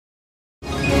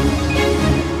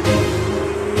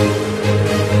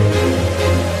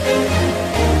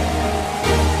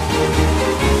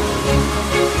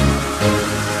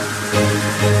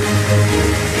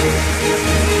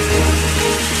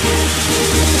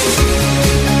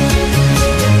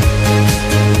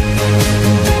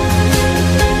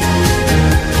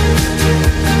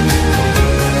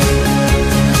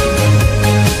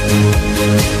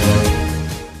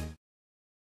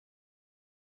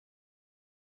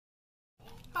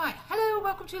Right, hello,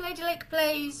 welcome to Lady Lake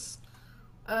Plays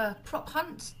Prop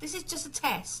Hunt. This is just a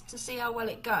test to see how well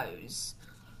it goes.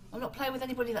 I'm not playing with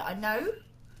anybody that I know.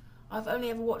 I've only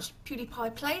ever watched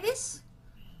PewDiePie play this.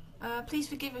 Please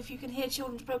forgive if you can hear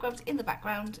children's programs in the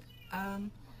background.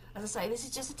 As I say, this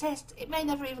is just a test. It may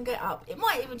never even get up. It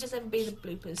might even just ever be the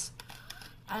bloopers.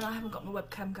 And I haven't got my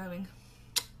webcam going.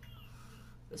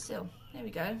 But still, there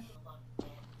we go.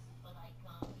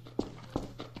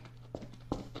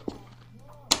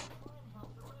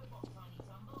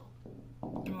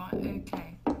 Right,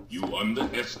 okay. You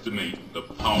underestimate the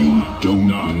power. You don't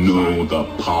know side. the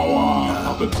power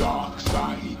of the dark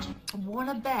side. I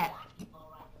wanna bet.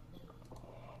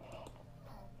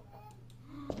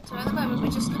 So at the moment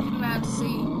we're just looking around to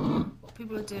see what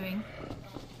people are doing.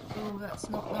 Oh, that's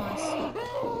not nice.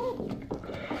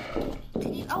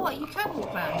 Can you? Oh, wait, you can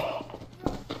walk round.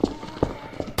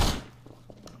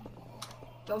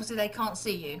 But obviously they can't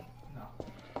see you.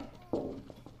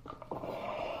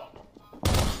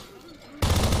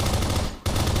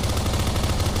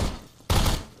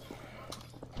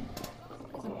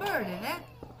 There's a bird in there.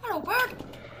 Hello, bird.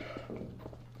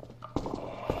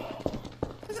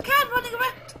 There's a cat running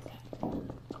around.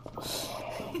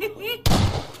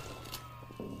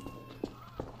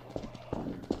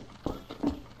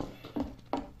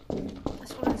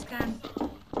 Let's follow this can.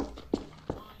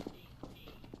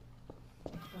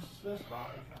 That's the first part,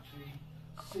 you can actually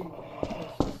see what the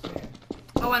person's saying.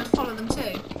 Oh, and follow them too.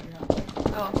 Yeah.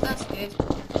 Oh, that's good.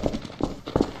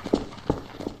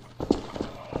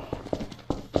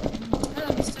 Hello,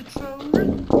 Mr. Troll.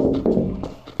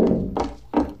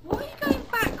 Why are you going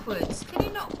backwards? Can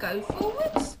you not go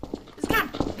forwards? This can.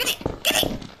 Get it! Get it!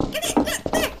 Get it! Look,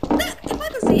 there! Look! If I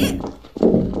can see it!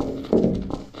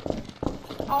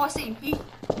 Oh, I see him.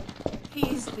 He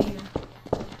is the...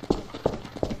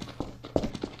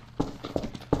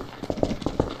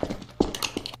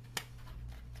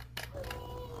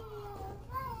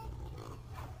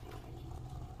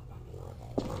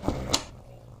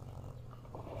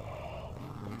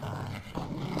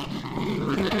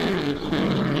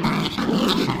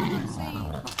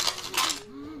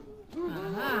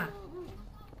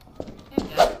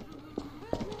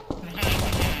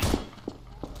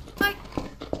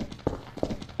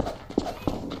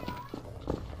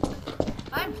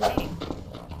 I'm playing.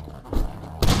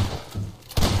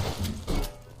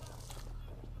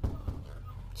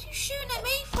 What are you shooting at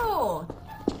me for,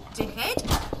 dickhead?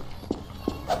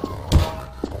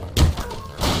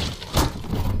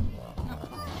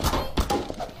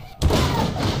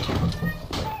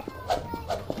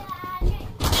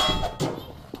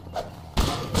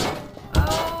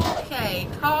 Okay,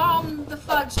 calm the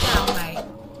fudge down, mate.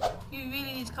 You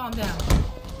really need to calm down.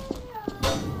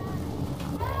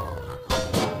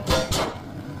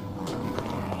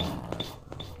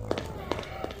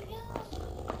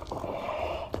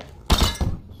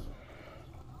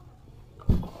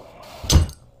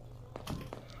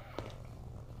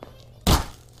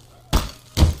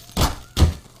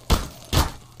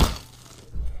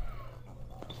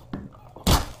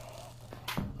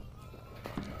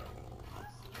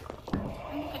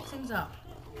 Pick things up.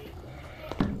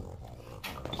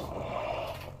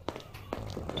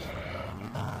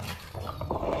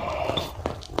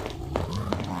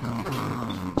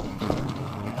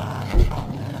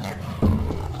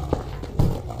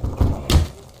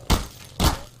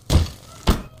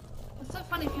 It's so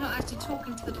funny if you're not actually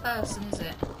talking to the person, is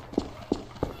it?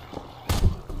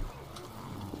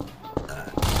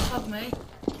 Love me.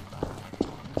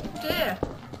 Oh dear.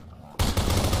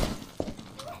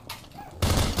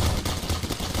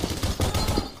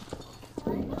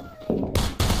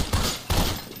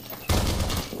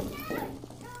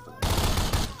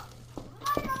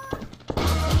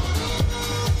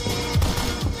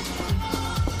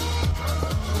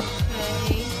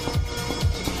 Okay.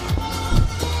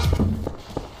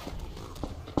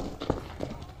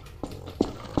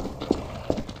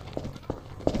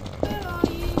 Where are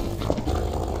you?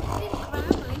 Didn't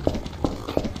grab me.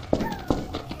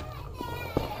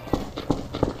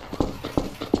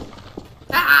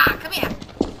 Ah! Come here!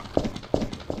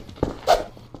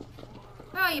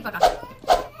 Where are you, bugger?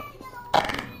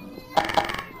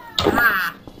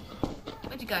 Ah!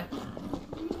 Where'd you go?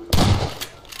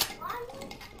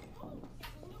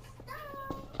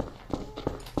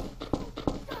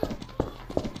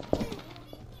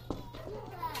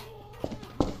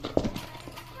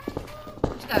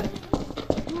 Where'd you go?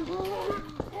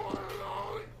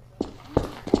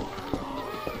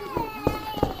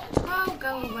 Oh,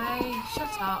 go away.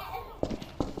 Shut up.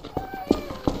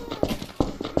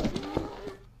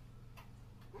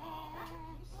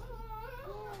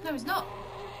 No, he's not.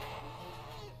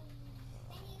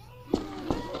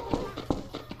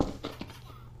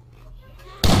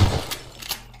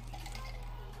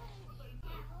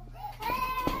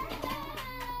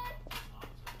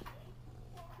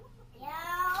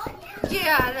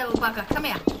 Yeah, little bugger, come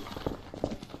here.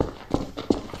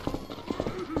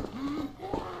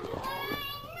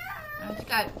 Let's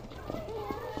go.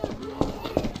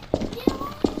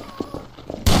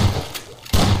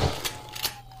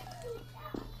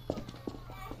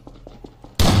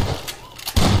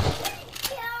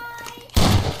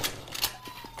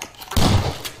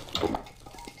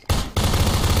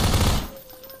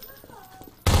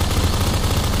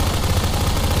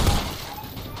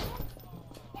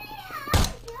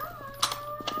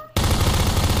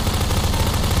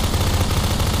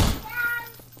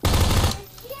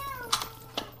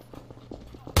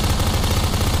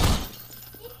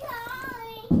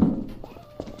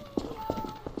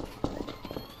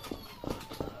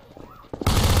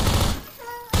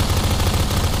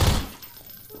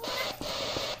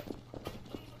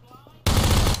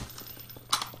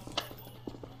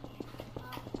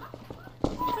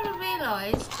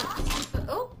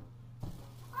 Oh!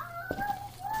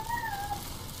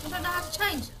 I don't know how to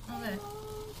change it. Oh, there.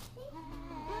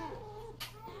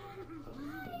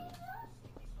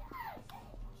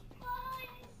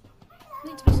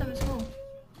 Need to be something small.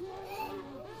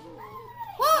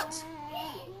 What?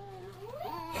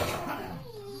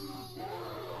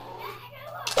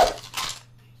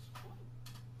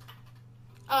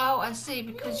 Oh, I see,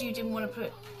 because you didn't want to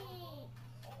put...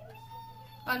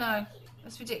 I know.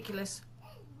 That's ridiculous.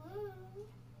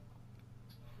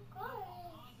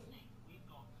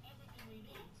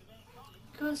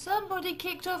 Because somebody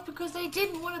kicked off because they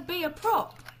didn't want to be a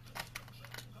prop.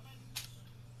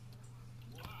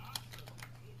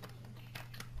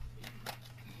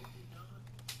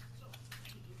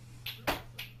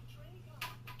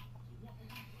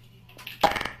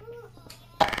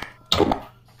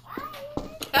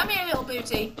 Come here, little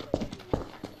booty.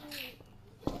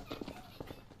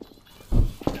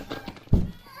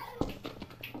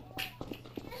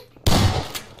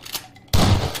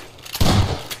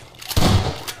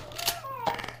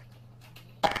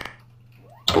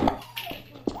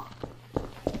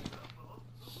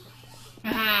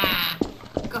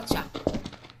 Gotcha.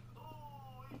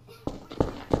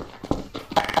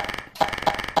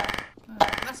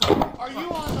 That's all. Are you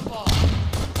on the ball?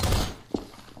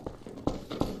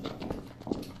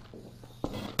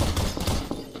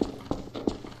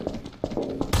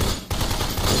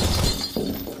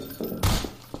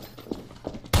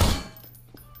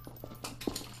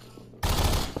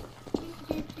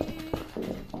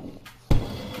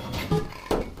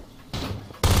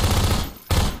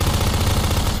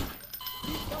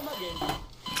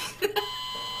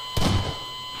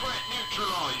 Threat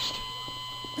neutralized.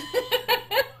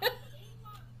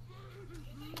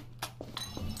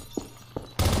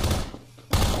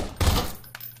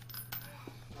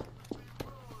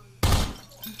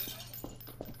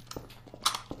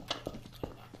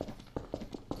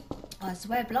 I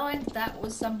swear blind, that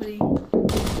was somebody.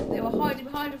 They were hiding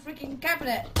behind a freaking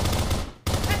cabinet.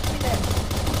 Catch me then.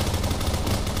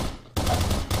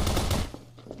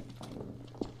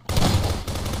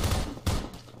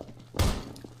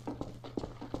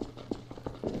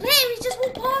 There, he just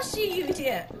walked past you, you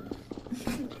idiot.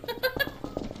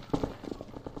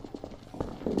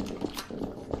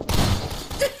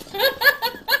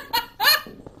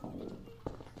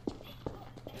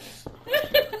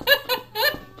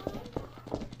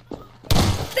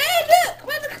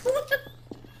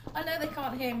 I know they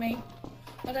can't hear me.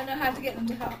 I don't know how to get them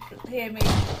to hear me.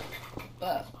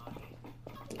 But,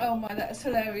 oh my, that is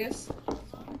hilarious.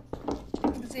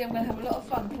 You can see I'm going to have a lot of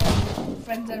fun playing with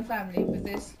friends and family with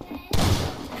this.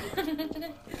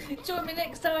 Join me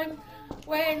next time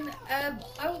when I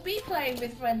will be playing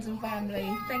with friends and family.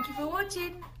 Thank you for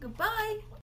watching. Goodbye.